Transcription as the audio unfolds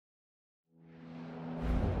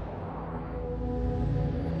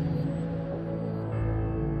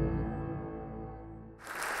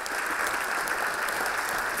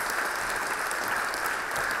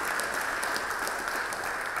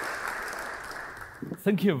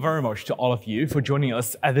Thank you very much to all of you for joining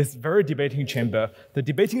us at this very debating chamber, the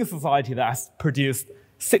debating society that has produced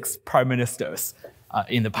 6 prime ministers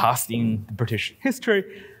in the past in British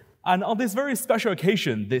history. And on this very special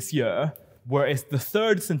occasion this year, where it's the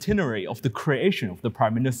 3rd centenary of the creation of the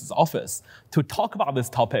Prime Minister's office, to talk about this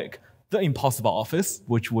topic, the impossible office,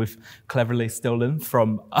 which we've cleverly stolen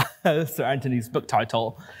from Sir Anthony's book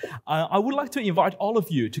title, I would like to invite all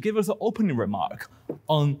of you to give us an opening remark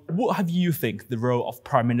on what have you think the role of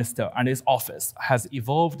Prime Minister and his office has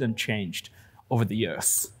evolved and changed over the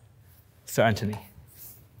years. Sir Anthony.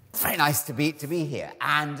 Very nice to be here.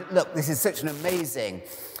 And look, this is such an amazing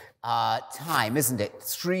time, isn't it?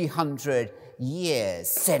 300 years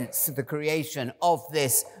since the creation of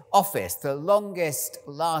this office, the longest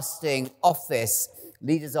lasting office,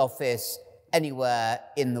 leader's office anywhere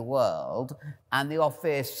in the world, and the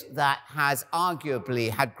office that has arguably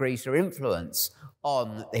had greater influence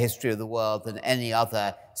on the history of the world than any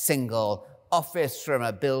other single office, from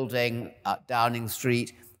a building at Downing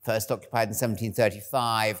Street, first occupied in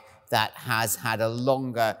 1735, that has had a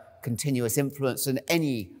longer continuous influence than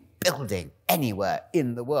any building anywhere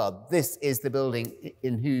in the world. This is the building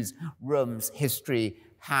in whose rooms history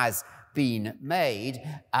has been made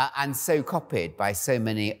and so copied by so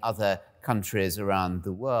many other countries around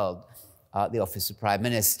the world, the office of Prime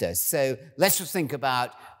Minister. So let's just think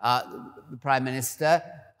about the Prime Minister.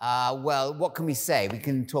 Well, what can we say? We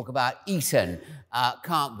can talk about Eton,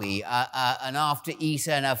 can't we? And after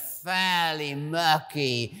Eton, a fairly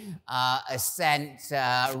murky ascent,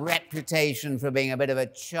 reputation for being a bit of a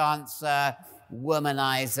chancer,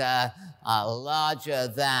 womanizer,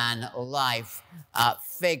 larger-than-life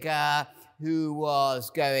figure who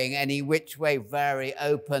was going any which way, very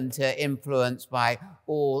open to influence by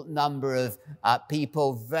all number of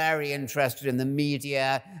people, very interested in the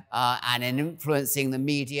media and in influencing the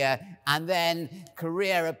media. And then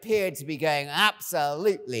career appeared to be going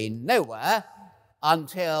absolutely nowhere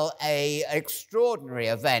until an extraordinary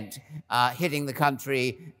event hitting the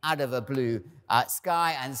country out of a blue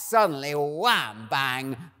sky, and suddenly, wham,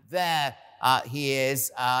 bang, there he is,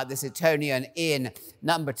 this Etonian in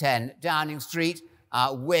number 10 Downing Street,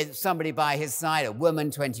 with somebody by his side, a woman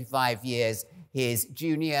 25 years his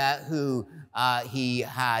junior, who he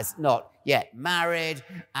has not yet married,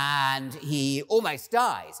 and he almost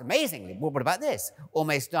dies. Amazingly, what about this?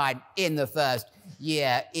 Almost died in the first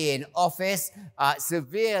year in office,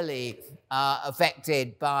 severely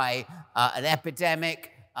affected by an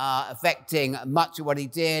epidemic, affecting much of what he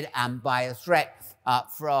did, and by a threat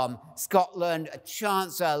from Scotland, a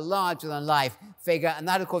chancer, larger-than-life figure, and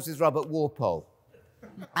that, of course, is Robert Walpole.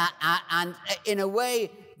 And in a way,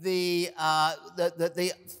 the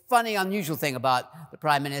funny, unusual thing about the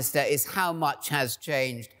Prime Minister is how much has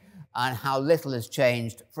changed and how little has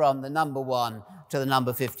changed from the number 1 to the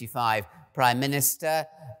number 55 Prime Minister,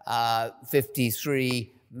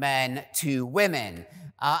 53 men, 2 women.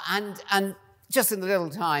 And just in the little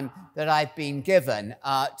time that I've been given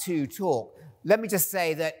to talk, let me just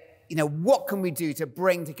say that, you know, what can we do to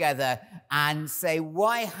bring together and say,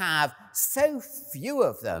 why have so few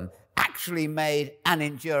of them actually made an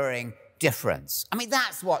enduring difference? I mean,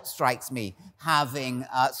 that's what strikes me, having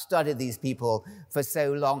studied these people for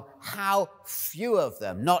so long, how few of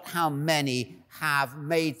them, not how many, have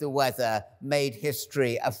made the weather, made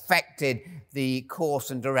history, affected the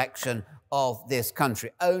course and direction of this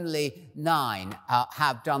country. Only 9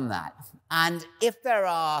 have done that. And if there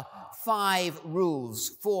are 5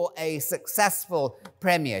 rules for a successful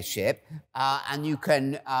premiership, and you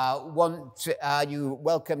can you're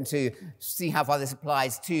welcome to see how far this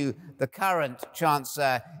applies to the current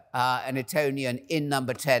Chancellor, an Etonian in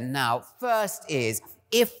number 10 now. First is,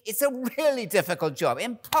 if it's a really difficult job,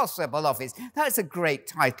 impossible office, that's a great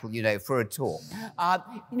title, you know, for a talk.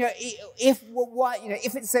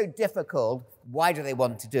 If it's so difficult, why do they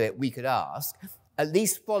want to do it? We could ask. At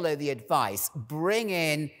least follow the advice. Bring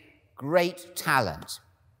in great talent.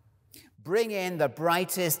 Bring in the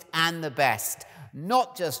brightest and the best,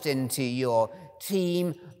 not just into your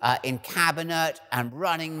team, in cabinet and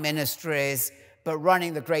running ministries, but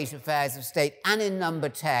running the great affairs of state. And in number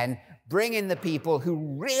 10, bring in the people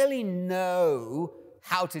who really know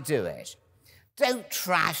how to do it. Don't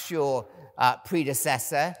trash your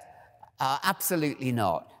predecessor. Absolutely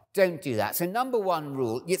not. Don't do that. So number 1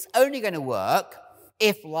 rule, it's only going to work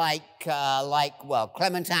if, like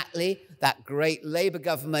Clement Attlee, that great Labour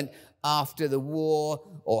government after the war,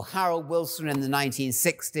 or Harold Wilson in the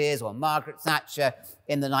 1960s, or Margaret Thatcher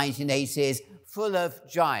in the 1980s, full of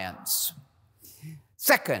giants.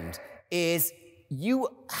 Second is, you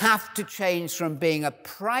have to change from being a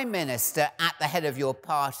prime minister at the head of your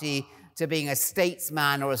party to being a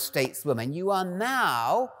statesman or a stateswoman. You are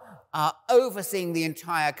now overseeing the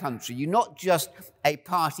entire country. You're not just a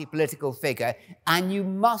party political figure, and you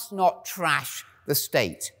must not trash the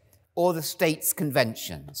state or the state's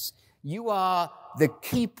conventions. You are the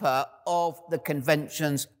keeper of the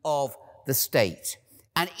conventions of the state.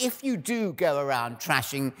 And if you do go around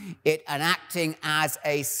trashing it and acting as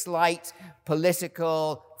a slight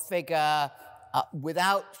political figure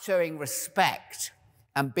without showing respect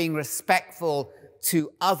and being respectful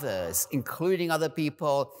to others, including other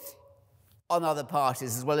people on other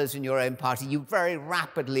parties as well as in your own party, you very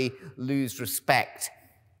rapidly lose respect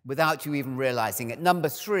without you even realizing it. Number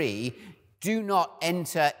 3, do not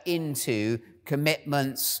enter into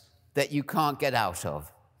commitments that you can't get out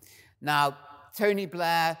of. Now, Tony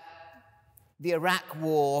Blair, the Iraq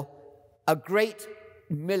War, a great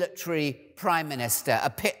military prime minister, a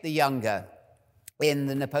Pitt the Younger in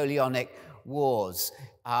the Napoleonic Wars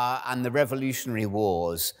and the Revolutionary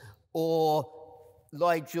Wars, or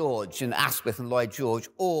Lloyd George and Asquith and Lloyd George,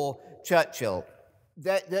 or Churchill,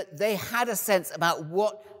 they had a sense about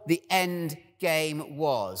what the end game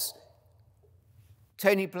was.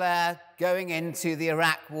 Tony Blair going into the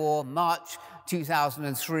Iraq War, March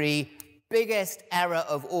 2003, biggest error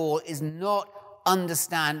of all is not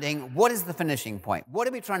understanding what is the finishing point. What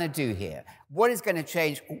are we trying to do here? What is going to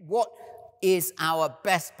change? What is our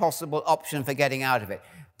best possible option for getting out of it?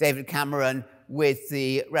 David Cameron with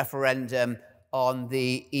the referendum on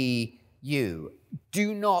the EU.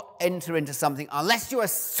 Do not enter into something unless you are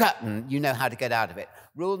certain you know how to get out of it.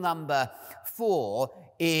 Rule number 4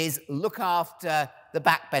 is look after the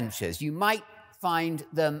backbenchers. You might find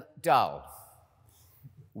them dull.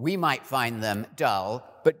 We might find them dull,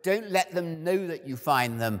 but don't let them know that you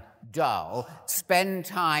find them dull. Spend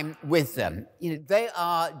time with them. You know, they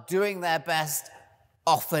are doing their best,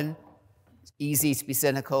 often, it's easy to be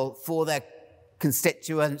cynical, for their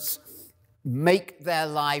constituents. Make their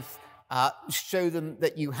life, show them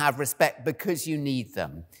that you have respect because you need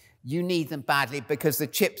them. You need them badly because the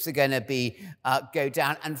chips are going to go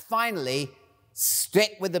down. And finally,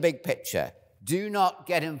 stick with the big picture. Do not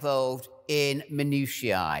get involved in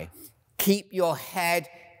minutiae. Keep your head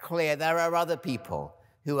clear. There are other people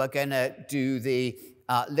who are going to do the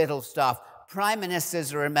little stuff. Prime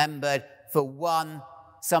ministers are remembered for 1,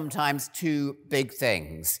 sometimes 2 big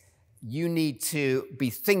things. You need to be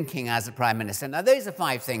thinking as a prime minister. Now, those are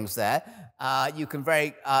 5 things there. You can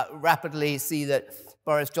very rapidly see that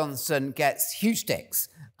Boris Johnson gets huge sticks.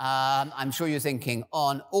 I'm sure you're thinking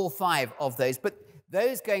on all 5 of those. But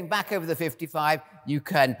those going back over the 55, you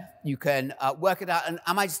can work it out. And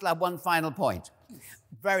I might just add one final point,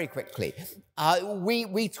 very quickly.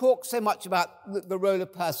 We talk so much about the role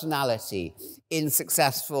of personality in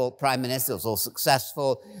successful prime ministers or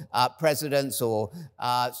successful presidents or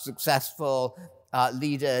successful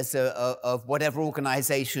leaders of whatever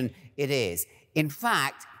organization it is. In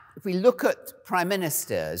fact, if we look at prime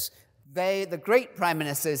ministers, the great prime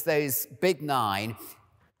ministers, those big 9,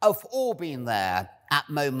 have all been there at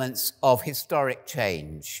moments of historic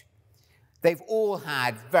change. They've all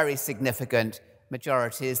had very significant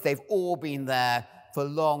majorities. They've all been there for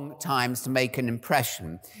long times to make an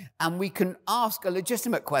impression. And we can ask a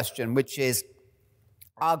legitimate question, which is,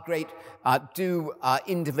 do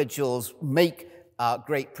individuals make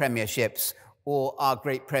great premierships, or are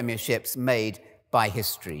great premierships made by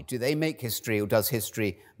history? Do they make history, or does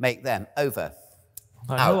history make them? Over.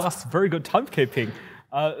 Oh, that's very good timekeeping.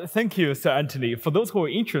 Thank you, Sir Anthony. For those who are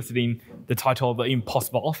interested in the title of The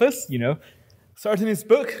Impossible Office, Sir Anthony's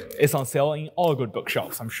book is on sale in all good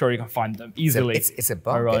bookshops. I'm sure you can find them easily. It's a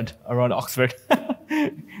bargain. Around Oxford.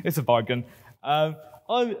 It's a bargain. I'm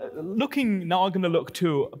going to look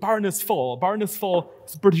to Baroness Fall. Baroness Fall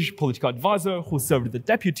is a British political advisor who served as the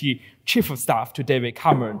Deputy Chief of Staff to David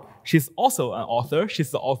Cameron. She's also an author.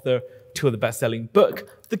 She's the author to the best-selling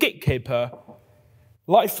book, The Gatekeeper,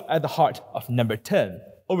 Life at the Heart of Number 10.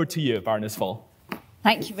 Over to you, Baroness Fall.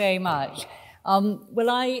 Thank you very much. Well,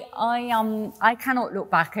 I cannot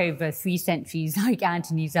look back over 3 centuries like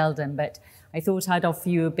Anthony Seldon, but I thought I'd offer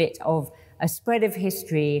you a bit of a spread of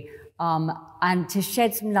history and to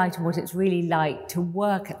shed some light on what it's really like to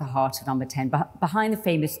work at the heart of Number 10, behind the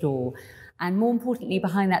famous door, and more importantly,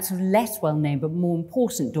 behind that sort of less well-known but more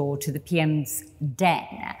important door to the PM's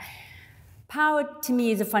den. Power, to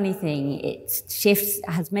me, is a funny thing. It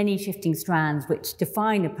has many shifting strands which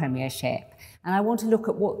define a premiership. And I want to look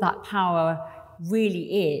at what that power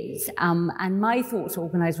really is. And my thoughts are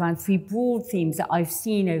organised around 3 broad themes that I've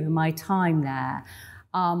seen over my time there.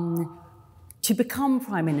 to become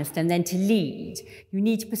Prime Minister and then to lead, you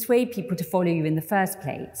need to persuade people to follow you in the first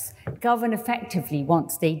place, govern effectively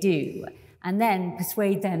once they do, and then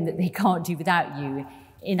persuade them that they can't do without you.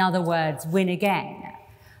 In other words, win again.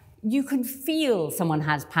 You can feel someone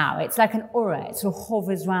has power. It's like an aura. It sort of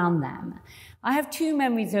hovers around them. I have two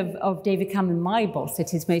memories of David Cameron, my boss,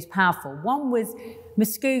 that is most powerful. One was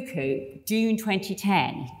Muskoka, June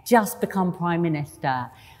 2010, just become Prime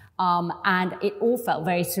Minister. And it all felt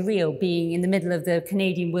very surreal, being in the middle of the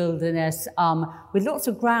Canadian wilderness with lots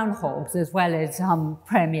of groundhogs as well as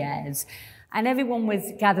premiers. And everyone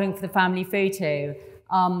was gathering for the family photo,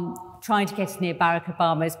 trying to get as near Barack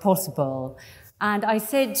Obama as possible. And I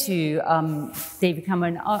said to David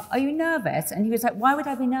Cameron, are you nervous? And he was like, why would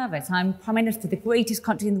I be nervous? I'm Prime Minister of the greatest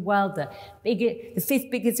country in the world, the fifth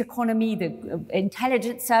biggest economy, the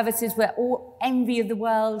intelligence services, we're all envy of the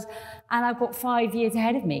world, and I've got 5 years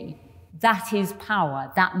ahead of me. That is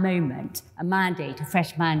power, that moment, a mandate, a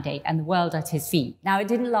fresh mandate, and the world at his feet. Now, it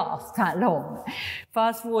didn't last that long.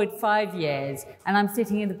 Fast forward 5 years, and I'm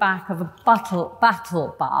sitting in the back of a battle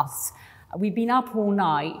bus. We've been up all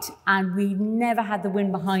night, and we never had the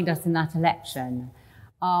wind behind us in that election.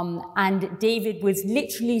 And David was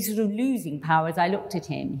literally sort of losing power as I looked at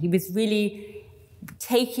him. He was really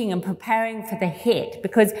taking and preparing for the hit,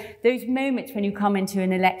 because those moments when you come into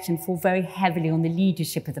an election fall very heavily on the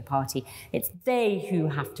leadership of the party. It's they who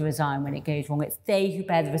have to resign when it goes wrong. It's they who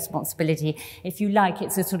bear the responsibility. If you like,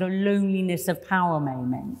 it's a sort of loneliness of power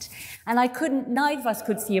moment. And neither of us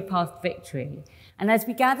could see a path to victory. And as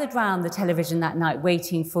we gathered round the television that night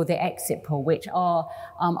waiting for the exit poll, which are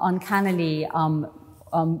uncannily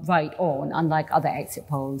right on, unlike other exit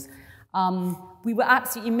polls, we were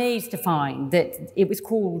absolutely amazed to find that it was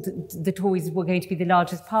called the Tories were going to be the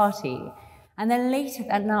largest party. And then later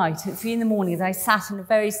that night, at 3 in the morning, as I sat in a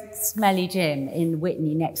very smelly gym in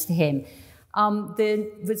Whitney next to him,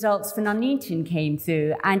 the results for Nuneaton came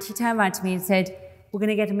through, and he turned around to me and said, we're going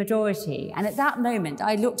to get a majority. And at that moment,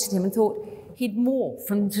 I looked at him and thought he'd morphed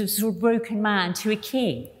from a sort of broken man to a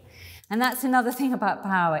king. And that's another thing about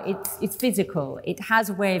power. It's physical. It has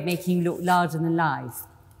a way of making you look larger than life.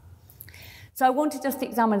 So I want to just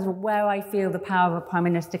examine where I feel the power of a Prime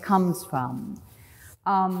Minister comes from.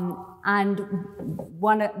 And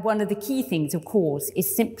one of the key things, of course,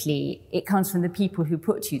 is simply it comes from the people who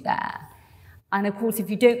put you there. And of course, if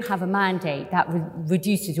you don't have a mandate, that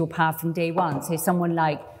reduces your power from day one. So someone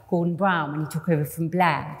like Gordon Brown when he took over from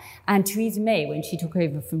Blair, and Theresa May when she took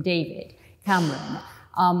over from David Cameron,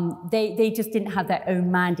 they just didn't have their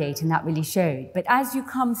own mandate, and that really showed. But as you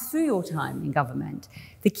come through your time in government,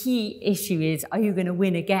 the key issue is, are you going to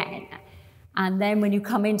win again? And then when you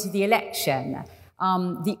come into the election,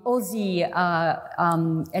 the Aussie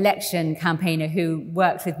election campaigner who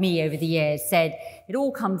worked with me over the years said it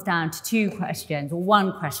all comes down to two questions, or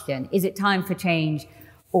one question. Is it time for change,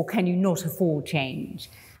 or can you not afford change?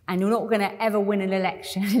 And you're not going to ever win an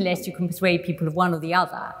election unless you can persuade people of one or the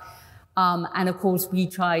other. And of course, we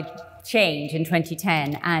tried change in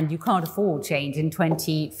 2010, and you can't afford change in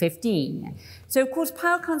 2015. So of course,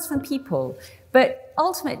 power comes from people. But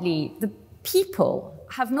ultimately, the people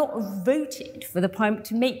have not voted for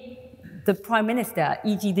to make the Prime Minister,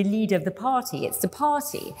 e.g. the leader of the party. It's the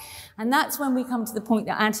party. And that's when we come to the point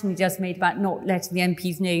that Anthony just made about not letting the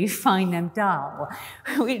MPs know you find them dull,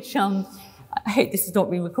 which I hope this has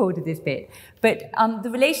not been recorded, this bit. But the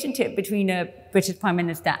relationship between a British Prime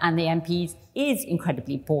Minister and the MPs is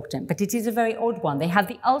incredibly important, but it is a very odd one. They have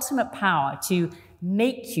the ultimate power to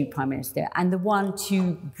make you Prime Minister and the one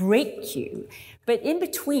to break you. But in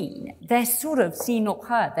between, they're sort of seen, not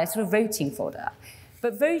heard. They're sort of voting fodder.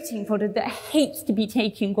 But voting fodder that hates to be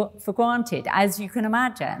taken for granted, as you can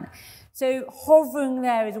imagine. So hovering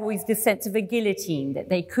there is always this sense of a guillotine that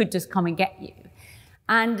they could just come and get you.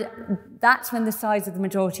 And that's when the size of the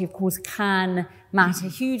majority, of course, can matter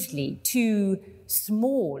hugely. Too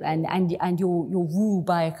small and you're ruled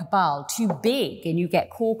by a cabal. Too big and you get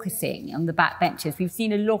caucusing on the backbenches. We've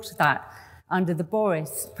seen a lot of that under the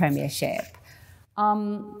Boris premiership.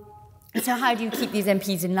 So how do you keep these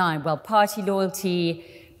MPs in line? Well, party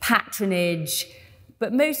loyalty, patronage,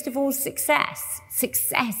 but most of all, success.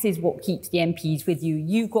 Success is what keeps the MPs with you.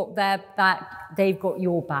 You've got their back, they've got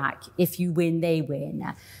your back. If you win, they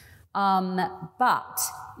win. But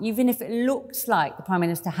even if it looks like the Prime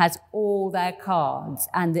Minister has all their cards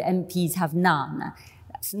and the MPs have none,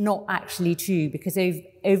 that's not actually true, because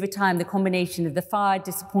over time, the combination of the fired,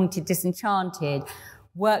 disappointed, disenchanted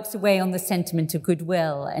works away on the sentiment of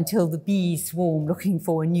goodwill until the bees swarm looking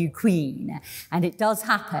for a new queen. And it does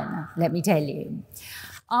happen, let me tell you.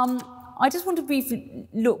 I just want to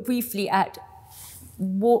look briefly at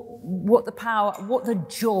what the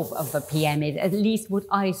job of a PM is, at least what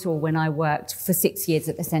I saw when I worked for 6 years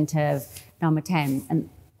at the centre of Number 10, and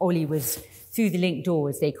Ollie was through the link door,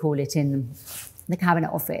 as they call it in the Cabinet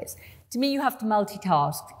Office. To me, you have to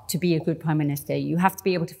multitask to be a good Prime Minister. You have to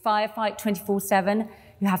be able to firefight 24/7,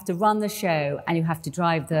 you have to run the show, and you have to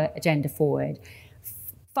drive the agenda forward.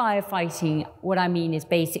 Firefighting, what I mean is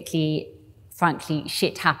basically, frankly,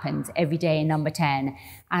 shit happens every day in Number 10,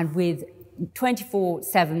 and with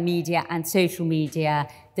 24/7 media and social media,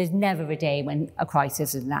 there's never a day when a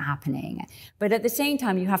crisis is not happening. But at the same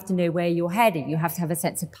time, you have to know where you're heading. You have to have a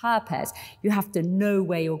sense of purpose. You have to know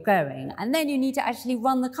where you're going. And then you need to actually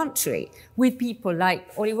run the country with people like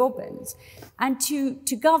Ollie Robbins. And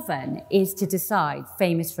to govern is to decide,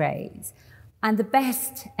 famous phrase. And the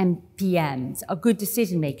best PMs are good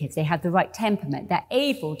decision makers. They have the right temperament. They're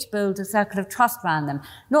able to build a circle of trust around them,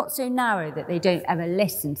 not so narrow that they don't ever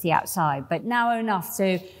listen to the outside, but narrow enough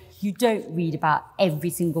so you don't read about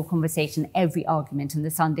every single conversation, every argument in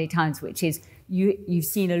the Sunday Times, which is you've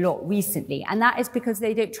seen a lot recently. And that is because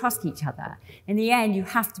they don't trust each other. In the end, you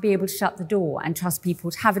have to be able to shut the door and trust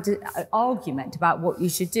people to have an argument about what you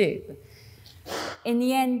should do. In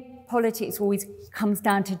the end, politics always comes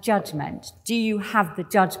down to judgment. Do you have the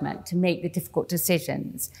judgment to make the difficult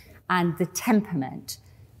decisions and the temperament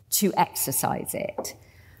to exercise it?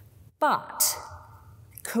 But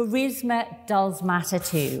charisma does matter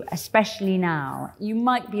too, especially now. You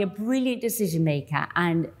might be a brilliant decision maker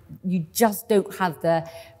and you just don't have the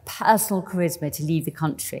personal charisma to lead the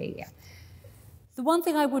country. The one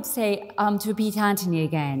thing I would say, to repeat Anthony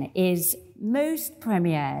again, is most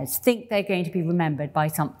premiers think they're going to be remembered by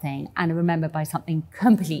something and remembered by something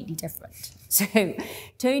completely different. So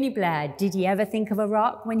Tony Blair, did he ever think of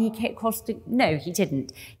Iraq when he crossed it? No, he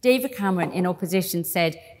didn't. David Cameron in opposition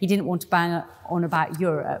said he didn't want to bang on about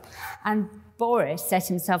Europe. And Boris set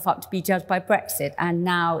himself up to be judged by Brexit, and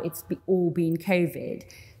now it's all been COVID.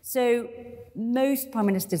 So most prime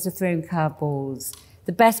ministers are thrown curveballs.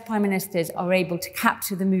 The best prime ministers are able to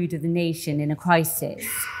capture the mood of the nation in a crisis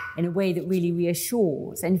in a way that really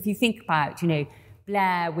reassures. And if you think about,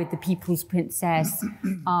 Blair with the People's Princess,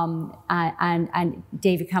 and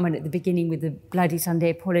David Cameron at the beginning with the Bloody Sunday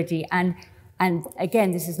apology, and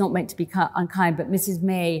again, this is not meant to be unkind, but Mrs.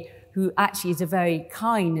 May, who actually is a very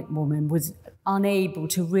kind woman, was unable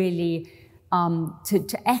to really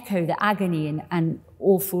to echo the agony and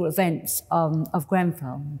awful events of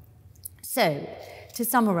Grenfell. So, to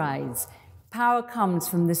summarise, power comes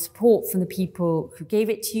from the support from the people who gave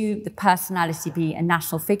it to you, the personality to be a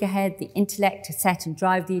national figurehead, the intellect to set and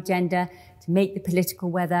drive the agenda, to make the political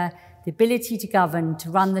weather, the ability to govern, to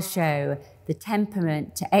run the show, the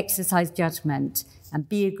temperament to exercise judgment and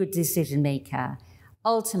be a good decision maker.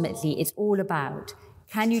 Ultimately, it's all about,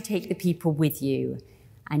 can you take the people with you?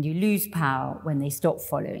 And you lose power when they stop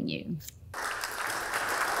following you.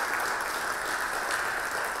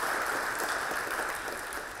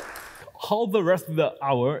 How the rest of the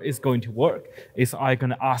hour is going to work is I'm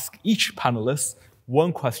going to ask each panelist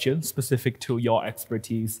one question specific to your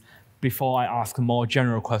expertise before I ask more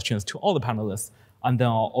general questions to all the panelists, and then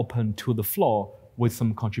I'll open to the floor with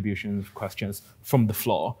some contributions, questions from the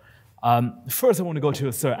floor. First, I want to go to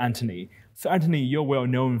Sir Anthony. Sir Anthony, you're well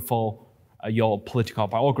known for your political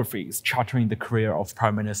biographies, charting the career of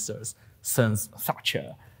prime ministers since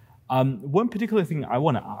Thatcher. One particular thing I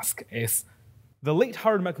want to ask is, the late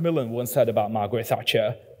Harold Macmillan once said about Margaret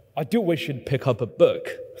Thatcher, I do wish she'd pick up a book.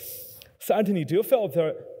 So Anthony, do you feel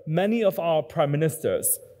that many of our prime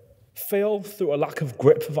ministers fail through a lack of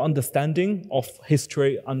grip of understanding of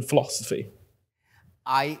history and philosophy?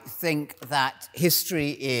 I think that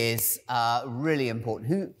history is really important.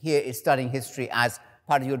 Who here is studying history as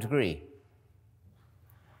part of your degree?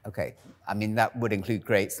 Okay, I mean, that would include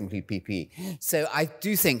grades, include PPE. So I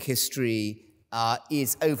do think history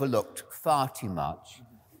is overlooked far too much,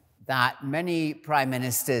 that many prime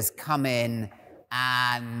ministers come in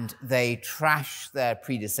and they trash their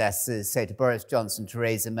predecessors. Say to Boris Johnson,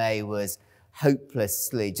 Theresa May was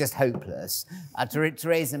hopelessly, just hopeless.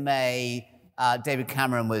 Theresa May, David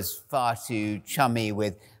Cameron was far too chummy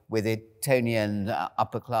with Etonian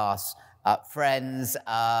upper class friends,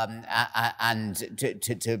 and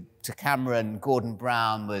to Cameron, Gordon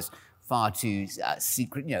Brown was far too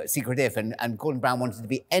secretive, and Gordon Brown wanted to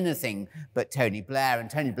be anything but Tony Blair, and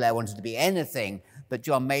Tony Blair wanted to be anything but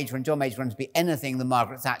John Major, and John Major wanted to be anything than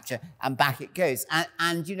Margaret Thatcher, and back it goes.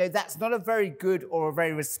 And that's not a very good or a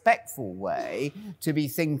very respectful way to be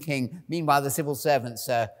thinking. Meanwhile, the civil servants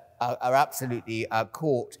are absolutely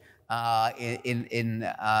caught in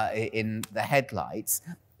the headlights.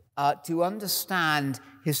 To understand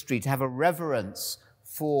history, to have a reverence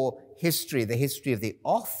for history, the history of the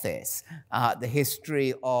office, the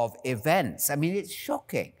history of events. I mean, it's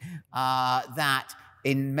shocking that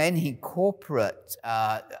in many corporate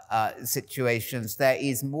situations, there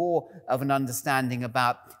is more of an understanding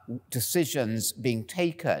about decisions being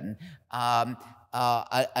taken and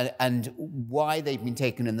why they've been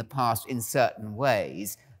taken in the past in certain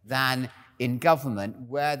ways than in government,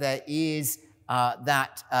 where there is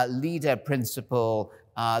that leader principle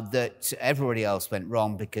that everybody else went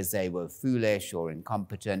wrong because they were foolish or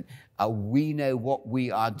incompetent. We know what we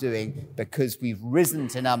are doing because we've risen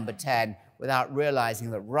to number 10 without realizing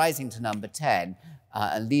that rising to number 10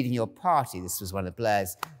 and leading your party, this was one of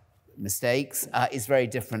Blair's mistakes, is very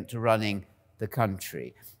different to running the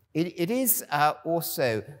country. It is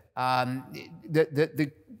also,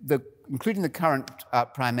 including the current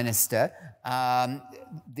Prime Minister,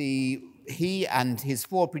 he and his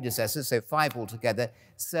 4 predecessors, so 5 altogether,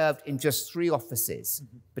 served in just 3 offices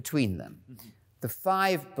between them. The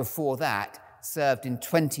 5 before that served in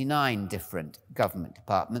 29 different government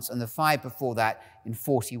departments, and the 5 before that in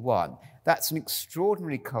 41. That's an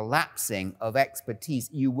extraordinary collapsing of expertise.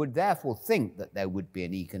 You would therefore think that there would be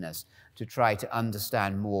an eagerness to try to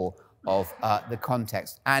understand more of the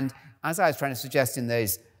context. And as I was trying to suggest in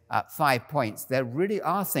those 5 points, there really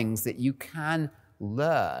are things that you can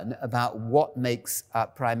learn about what makes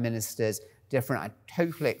prime ministers different. I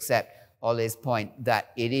totally accept Ollie's point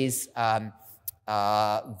that it is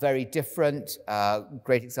very different.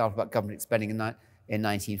 Great example about government spending in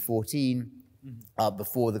 1914,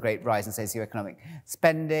 before the great rise in socioeconomic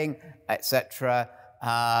spending, etc.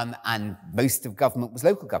 And most of government was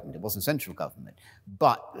local government, it wasn't central government.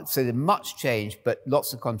 But so there's much change, but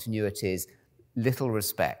lots of continuities, little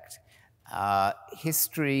respect.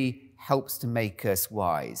 History helps to make us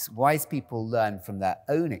wise. Wise people learn from their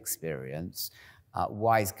own experience.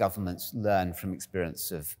 Wise governments learn from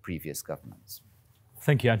experience of previous governments.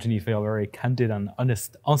 Thank you, Anthony, for your very candid and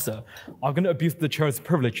honest answer. I'm going to abuse the chair's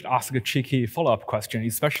privilege to ask a cheeky follow-up question,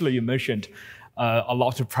 especially you mentioned a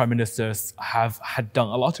lot of prime ministers had done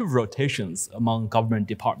a lot of rotations among government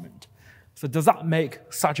departments. So does that make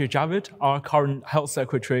Sajid Javid, our current health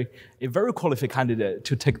secretary, a very qualified candidate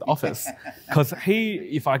to take the office? Because he,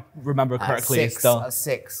 if I remember correctly, is done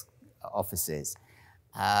 6 offices.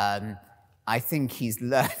 I think he's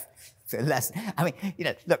learned the lesson. I mean,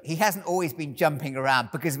 look, he hasn't always been jumping around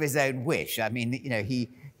because of his own wish. I mean,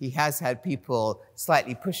 he has had people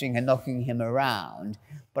slightly pushing and knocking him around,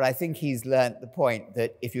 but I think he's learnt the point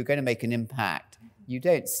that if you're going to make an impact, you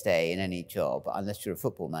don't stay in any job unless you're a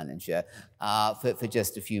football manager for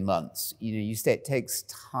just a few months. You stay. It takes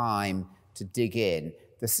time to dig in.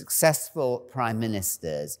 The successful prime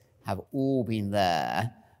ministers have all been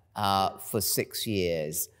there for 6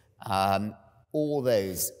 years. All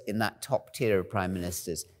those in that top tier of prime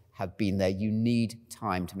ministers have been there. You need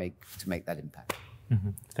time to make that impact.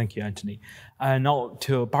 Mm-hmm. Thank you, Anthony. And now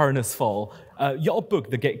to Baroness Fall. Your book,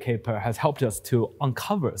 The Gatekeeper, has helped us to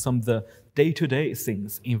uncover some of the day-to-day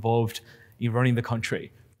things involved in running the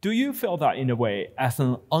country. Do you feel that, in a way, as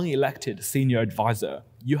an unelected senior advisor,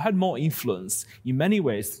 you had more influence in many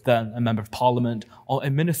ways than a member of parliament or a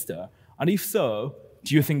minister? And if so,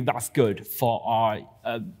 do you think that's good for our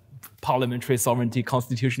parliamentary sovereignty,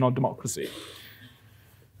 constitutional democracy?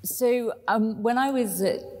 So when I was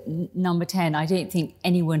at number 10, I don't think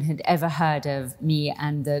anyone had ever heard of me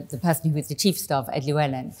and the person who was the chief of staff, Ed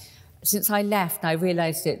Llewellyn. Since I left, I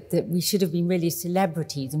realised that we should have been really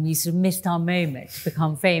celebrities and we sort of missed our moment to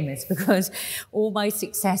become famous because all my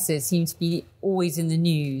successors seem to be always in the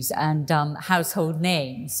news and household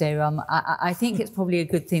names. So I think it's probably a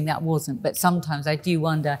good thing that wasn't, but sometimes I do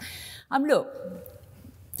wonder. Look,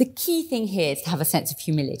 the key thing here is to have a sense of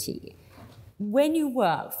humility. When you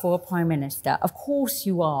work for a prime minister, of course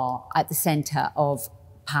you are at the centre of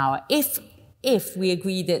power. If we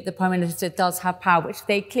agree that the prime minister does have power, which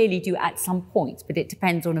they clearly do at some points, but it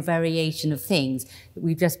depends on a variation of things that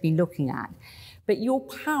we've just been looking at. But your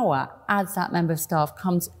power as that member of staff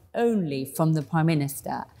comes only from the prime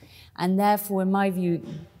minister. And therefore, in my view,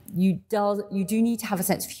 you do need to have a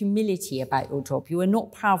sense of humility about your job. You are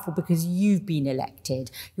not powerful because you've been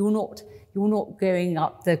elected. You're not going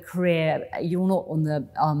up the career, you're not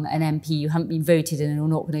on an MP, you haven't been voted in, and you're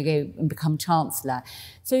not going to go and become Chancellor.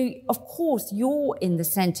 So, of course, you're in the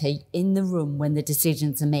centre, in the room when the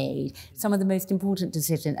decisions are made, some of the most important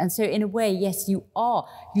decisions. And so, in a way, yes, you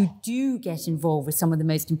do get involved with some of the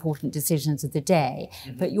most important decisions of the day,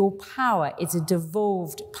 but your power is a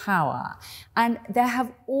devolved power. And there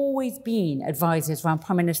have always been advisors around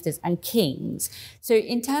prime ministers and kings. So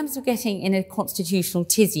in terms of getting in a constitutional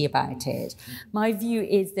tizzy about it, Brexit. My view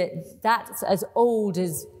is that that's as old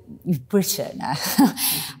as Britain,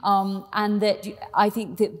 and that I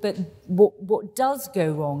think that, but what does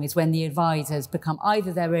go wrong is when the advisors become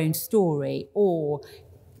either their own story or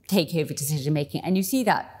take over decision making, and you see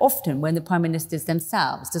that often when the prime ministers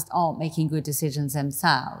themselves just aren't making good decisions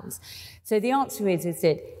themselves. So the answer is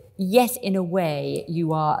that yes, in a way,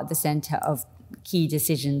 you are at the centre of key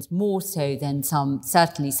decisions, more so than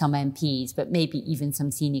certainly some MPs, but maybe even some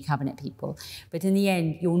senior cabinet people. But in the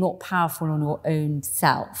end, you're not powerful on your own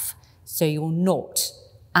self. So you're not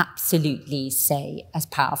absolutely, say, as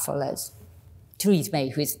powerful as Theresa May,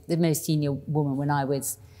 who is the most senior woman when I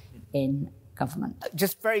was in government.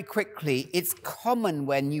 Just very quickly, it's common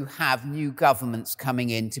when you have new governments coming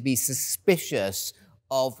in to be suspicious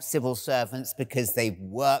of civil servants because they've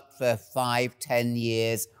worked for 5, 10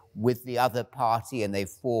 years with the other party and they've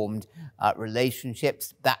formed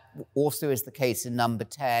relationships. That also is the case in number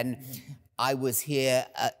 10. I was here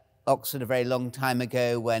at Oxford a very long time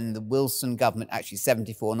ago when the Wilson government, actually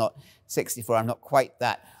 74, not 64, I'm not quite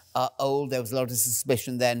that old. There was a lot of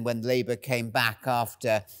suspicion then when Labour came back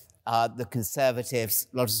after the Conservatives,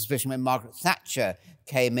 a lot of suspicion when Margaret Thatcher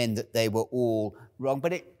came in that they were all wrong.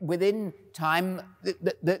 But within time,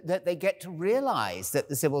 that they get to realise that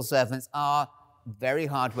the civil servants are very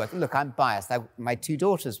hard work. Look, I'm biased. My 2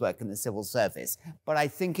 daughters work in the civil service, but I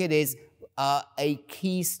think it is a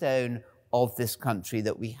keystone of this country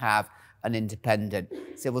that we have an independent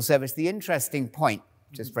civil service. The interesting point,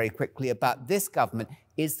 just very quickly, about this government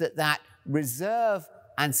is that reserve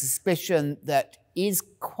and suspicion that is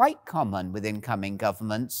quite common with incoming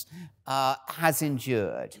governments has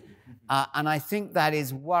endured. And I think that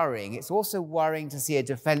is worrying. It's also worrying to see a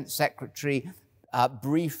defence secretary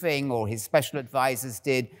briefing, or his special advisors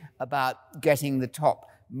did, about getting the top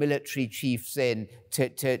military chiefs in to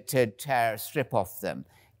tear a strip off them.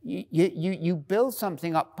 You build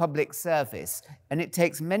something up, public service, and it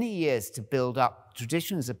takes many years to build up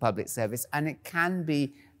traditions of public service, and it can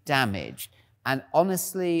be damaged. And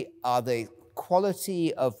honestly, are the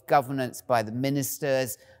quality of governance by the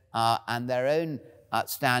ministers and their own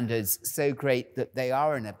standards so great that they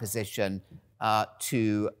are in a position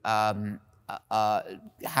to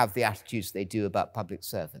have the attitudes they do about public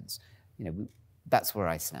servants? That's where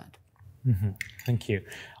I stand. Mm-hmm. Thank you.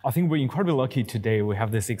 I think we're incredibly lucky today. We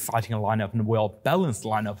have this exciting lineup and well-balanced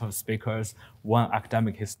lineup of speakers, 1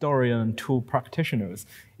 academic historian, 2 practitioners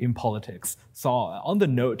in politics. So on the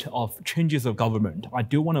note of changes of government, I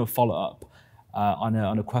do want to follow up on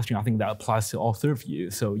a question I think that applies to all 3 of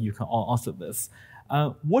you, so you can all answer this.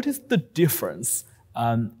 What is the difference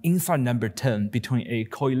inside number 10 between a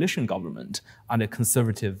coalition government and a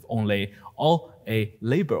Conservative-only or a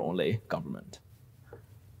Labour-only government?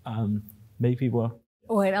 Maybe we'll...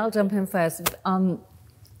 All right, I'll jump in first.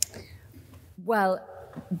 Well,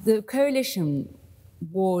 the coalition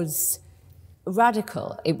was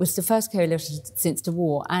radical. It was the first coalition since the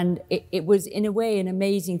war, and it was, in a way, an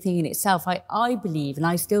amazing thing in itself. I believe, and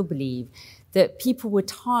I still believe, that people were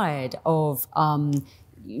tired of,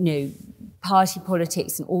 party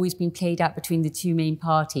politics and always being played out between the 2 main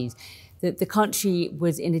parties. That the country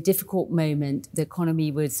was in a difficult moment. The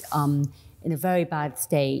economy was in a very bad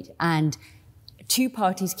state, and 2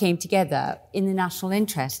 parties came together in the national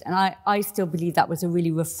interest, and I still believe that was a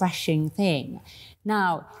really refreshing thing.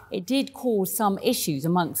 Now, it did cause some issues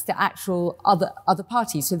amongst the actual other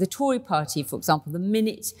parties. So the Tory party, for example, the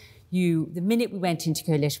minute we went into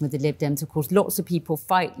coalition with the Lib Dems, of course, lots of people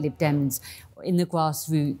fight Lib Dems in the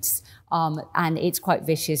grassroots, and it's quite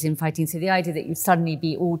vicious in fighting. So the idea that you'd suddenly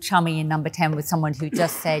be all chummy in number 10 with someone who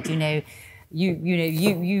just said, you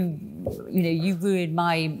ruined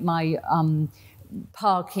my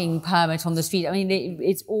parking permit on the street. I mean,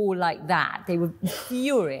 it's all like that. They were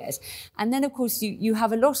furious. And then, of course, you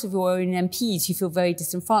have a lot of your own MPs who feel very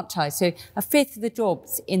disenfranchised. So 1/5 of the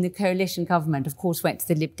jobs in the coalition government, of course, went to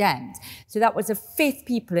the Lib Dems. So that was 1/5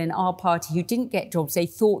 people in our party who didn't get jobs they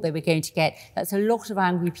thought they were going to get. That's a lot of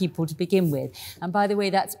angry people to begin with. And by the way,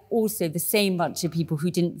 that's also the same bunch of people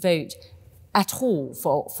who didn't vote at all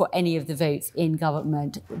for any of the votes in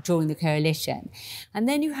government during the coalition. And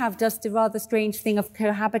then you have just the rather strange thing of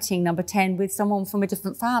cohabiting number 10 with someone from a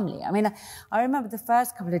different family. I mean, I remember the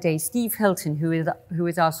first couple of days, Steve Hilton, who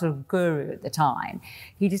was our sort of guru at the time,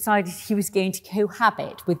 he decided he was going to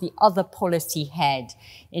cohabit with the other policy head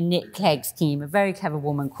in Nick Clegg's team, a very clever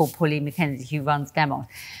woman called Pauline Mackenzie, who runs Demos.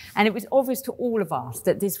 And it was obvious to all of us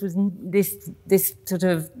that this sort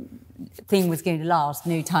of thing was going to last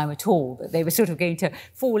no time at all, that they were sort of going to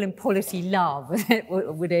fall in policy love.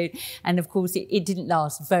 And of course, it didn't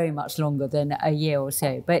last very much longer than a year or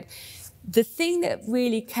so. But the thing that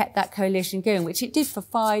really kept that coalition going, which it did for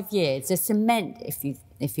 5 years, the cement,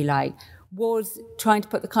 if you like, was trying to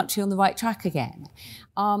put the country on the right track again.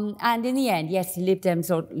 And in the end, yes, the Lib Dems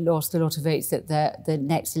lost a lot of votes at the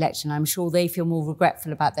next election. I'm sure they feel more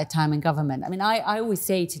regretful about their time in government. I mean, I always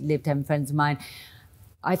say to Lib Dem friends of mine,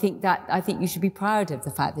 I think you should be proud of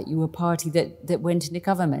the fact that you were a party that went into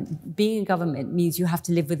government. Being in government means you have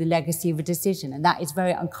to live with the legacy of a decision, and that is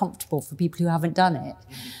very uncomfortable for people who haven't done it.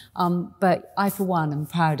 But I, for one, am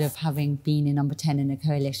proud of having been in number 10 in a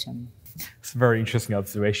coalition. It's a very interesting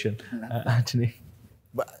observation, Anthony.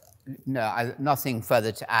 No, nothing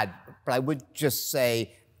further to add, but I would just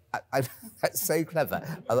say, that's so clever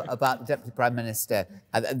about the Deputy Prime Minister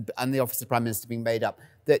and the Office of Prime Minister being made up,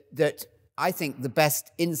 that I think the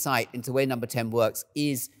best insight into the way Number 10 works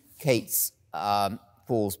is Kate's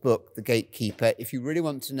Paul's book, The Gatekeeper. If you really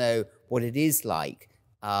want to know what it is like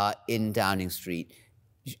in Downing Street,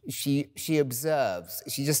 she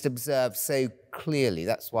just observes so clearly.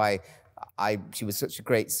 That's why she was such a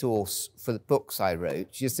great source for the books I wrote.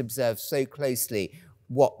 She just observed so closely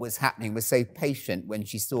what was happening, was so patient when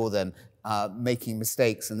she saw them making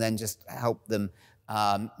mistakes, and then just helped them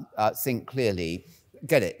think clearly.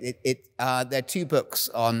 Get it? There are 2 books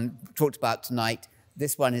talked about tonight.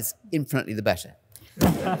 This one is infinitely the better.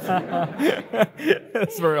 That's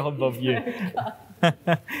very humble of you.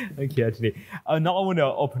 Thank you, Anthony. Now I want to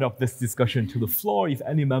open up this discussion to the floor. If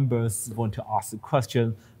any members want to ask a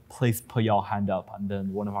question, please put your hand up, and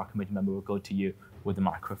then one of our committee members will go to you with the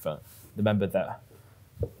microphone. The member there.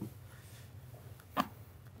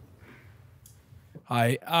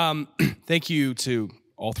 Hi. Thank you to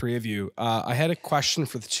all 3 of you. I had a question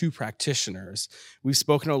for the 2 practitioners. We've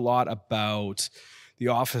spoken a lot about the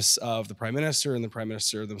office of the Prime Minister and the Prime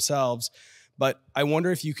Minister themselves, but I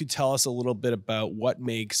wonder if you could tell us a little bit about what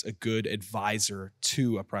makes a good advisor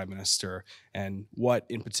to a Prime Minister, and what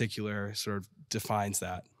in particular sort of defines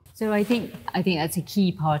that. So I think that's a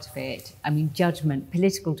key part of it. I mean,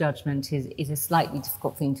 political judgment is a slightly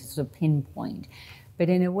difficult thing to sort of pinpoint. But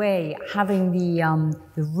in a way, having the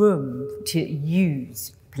room to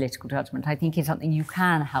use political judgment, I think, is something you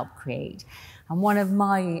can help create. And one of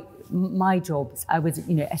my jobs, I was,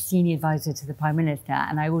 a senior advisor to the Prime Minister,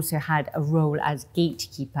 and I also had a role as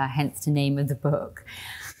gatekeeper, hence the name of the book.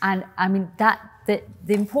 And I mean, the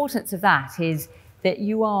importance of that is that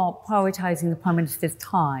you are prioritising the Prime Minister's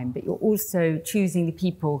time, but you're also choosing the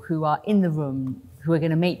people who are in the room who are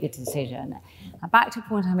going to make the decision. And back to a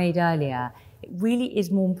point I made earlier, it really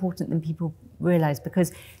is more important than people realise,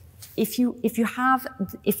 because if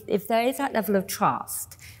there is that level of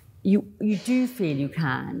trust, you do feel you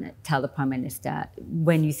can tell the Prime Minister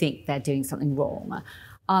when you think they're doing something wrong.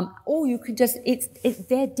 Or you could just,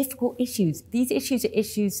 they're difficult issues. These issues are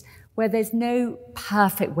issues where there's no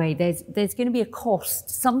perfect way. There's going to be a cost,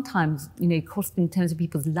 sometimes, cost in terms of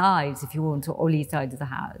people's lives, if you want, to Ollie's side of the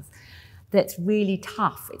house. That's really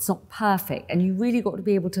tough. It's not perfect. And you really got to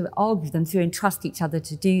be able to argue them through and trust each other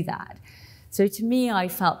to do that. So to me, I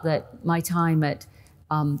felt that my time at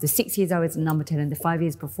the 6 years I was in Number 10 and the 5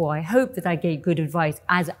 years before, I hope that I gave good advice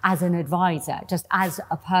as an advisor, just as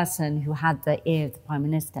a person who had the ear of the Prime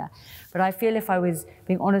Minister. But I feel if I was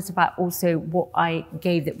being honest about also what I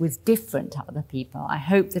gave that was different to other people, I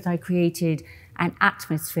hope that I created an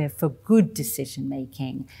atmosphere for good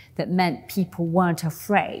decision-making that meant people weren't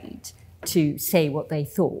afraid to say what they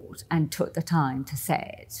thought and took the time to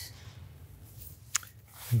say it.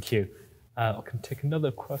 Thank you. I can take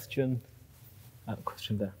another question.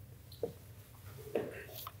 Question there.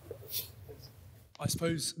 I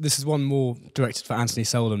suppose this is one more directed for Anthony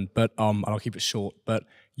Seldon, but and I'll keep it short. But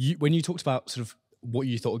when you talked about sort of what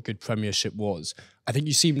you thought a good premiership was, I think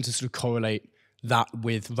you seemed to sort of correlate that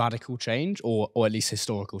with radical change, or at least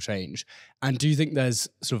historical change. And do you think there's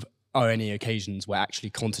sort of any occasions where actually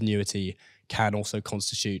continuity can also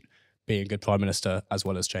constitute being a good Prime Minister as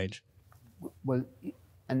well as change? Well,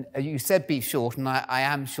 and you said be short, and I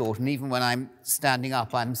am short, and even when I'm standing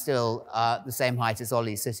up, I'm still the same height as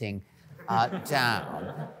Ollie sitting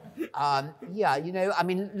down. Yeah, I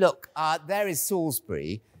mean, look, there is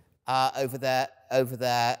Salisbury over there,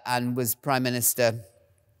 and was Prime Minister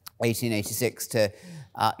 1886 to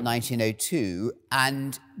 1902,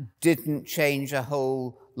 and didn't change a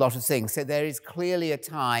whole lot of things. So there is clearly a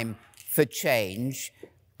time for change.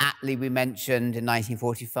 Attlee we mentioned in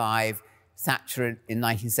 1945, Thatcher in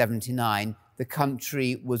 1979. The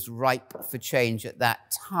country was ripe for change at that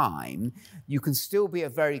time. You can still be a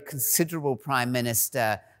very considerable Prime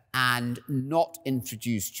Minister and not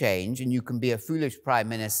introduce change, and you can be a foolish Prime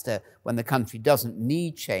Minister when the country doesn't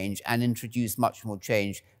need change and introduce much more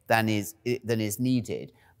change than is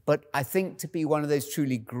needed. But I think to be one of those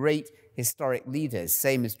truly great historic leaders,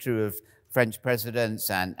 same is true of French presidents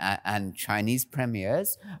and Chinese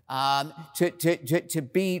premiers, to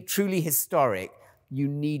be truly historic, you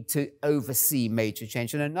need to oversee major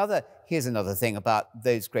change. And here's another thing about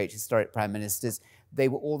those great historic prime ministers. They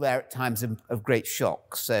were all there at times of great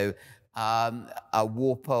shock. So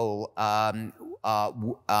Walpole, at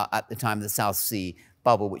the time of the South Sea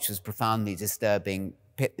bubble, which was profoundly disturbing,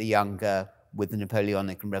 Pitt the Younger with the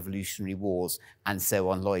Napoleonic and Revolutionary Wars, and so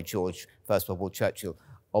on, Lloyd George, First World War, Churchill,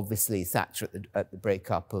 obviously Thatcher at the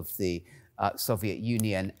breakup of the Soviet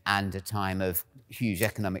Union, and a time of huge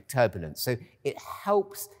economic turbulence. So it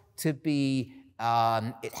helps to be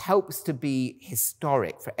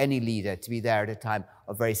historic for any leader to be there at a time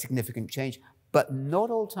of very significant change, but not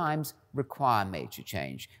all times require major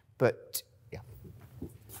change. But yeah.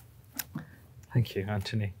 Thank you,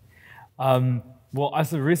 Anthony. Well,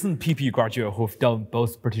 as a recent PPU graduate who've done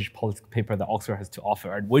both British politics paper that Oxford has to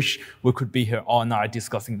offer, I wish we could be here all night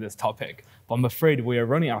discussing this topic, but I'm afraid we are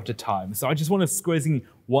running out of time. So I just want to squeeze in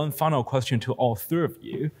one final question to all three of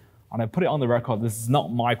you. And I put it on the record, this is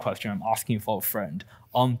not my question, I'm asking for a friend.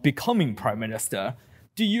 On becoming Prime Minister,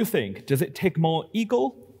 do you think, does it take more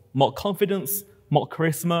ego, more confidence, more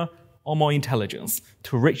charisma, or more intelligence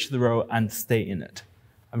to reach the role and stay in it?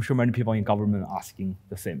 I'm sure many people in government are asking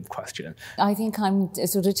the same question. I think I'm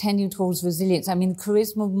sort of tending towards resilience. I mean,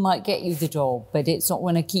 charisma might get you the job, but it's not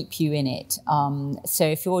going to keep you in it. So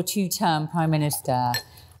if you're a two-term Prime Minister,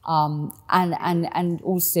 and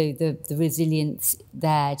also the resilience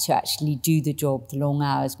there to actually do the job, the long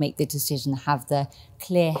hours, make the decision, have the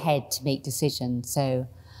clear head to make decisions. So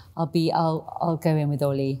I'll go in with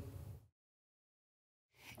Ollie.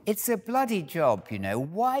 It's a bloody job, you know.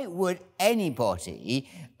 Why would anybody,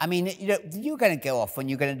 I mean, you know, you're going to go off and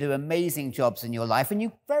you're going to do amazing jobs in your life, and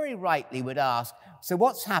you very rightly would ask, so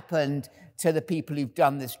what's happened to the people who've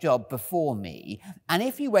done this job before me? And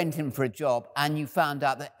if you went in for a job and you found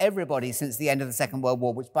out that everybody since the end of the Second World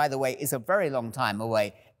War, which, by the way, is a very long time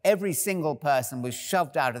away, every single person was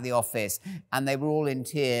shoved out of the office and they were all in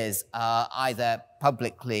tears, either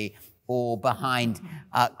publicly or behind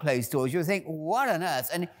closed doors, you think, what on earth?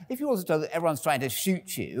 And if you also told that everyone's trying to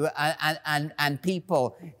shoot you and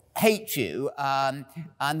people hate you and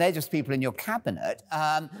they're just people in your cabinet,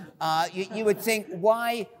 you would think,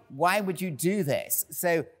 why would you do this?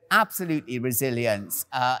 So absolutely resilience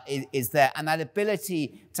is there, and that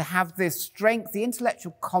ability to have this strength, the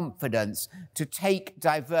intellectual confidence to take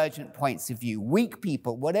divergent points of view. Weak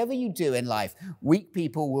people, whatever you do in life, weak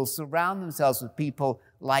people will surround themselves with people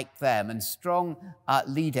like them, and strong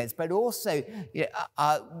leaders. But also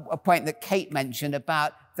a point that Kate mentioned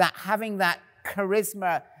about that having that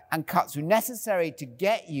charisma and cut through necessary to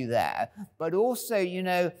get you there, but also, you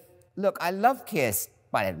know, look, I love Keir,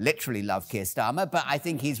 well, I literally love Keir Starmer, but I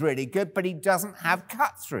think he's really good, but he doesn't have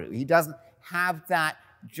cut through. He doesn't have that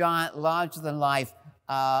giant, larger-than-life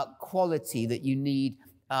quality that you need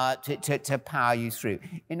to power you through.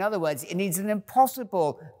 In other words, it needs an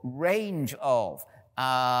impossible range of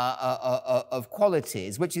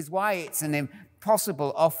qualities, which is why it's an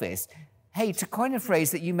impossible office. Hey, to coin a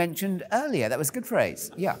phrase that you mentioned earlier, that was a good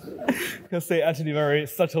phrase, yeah. I can say Anthony very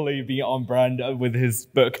subtly being on brand with his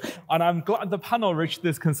book. And I'm glad the panel reached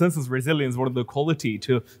this consensus: resilience, one of the quality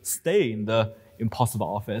to stay in the impossible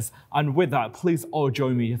office. And with that, please all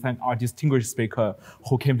join me to thank our distinguished speaker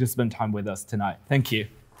who came to spend time with us tonight. Thank you.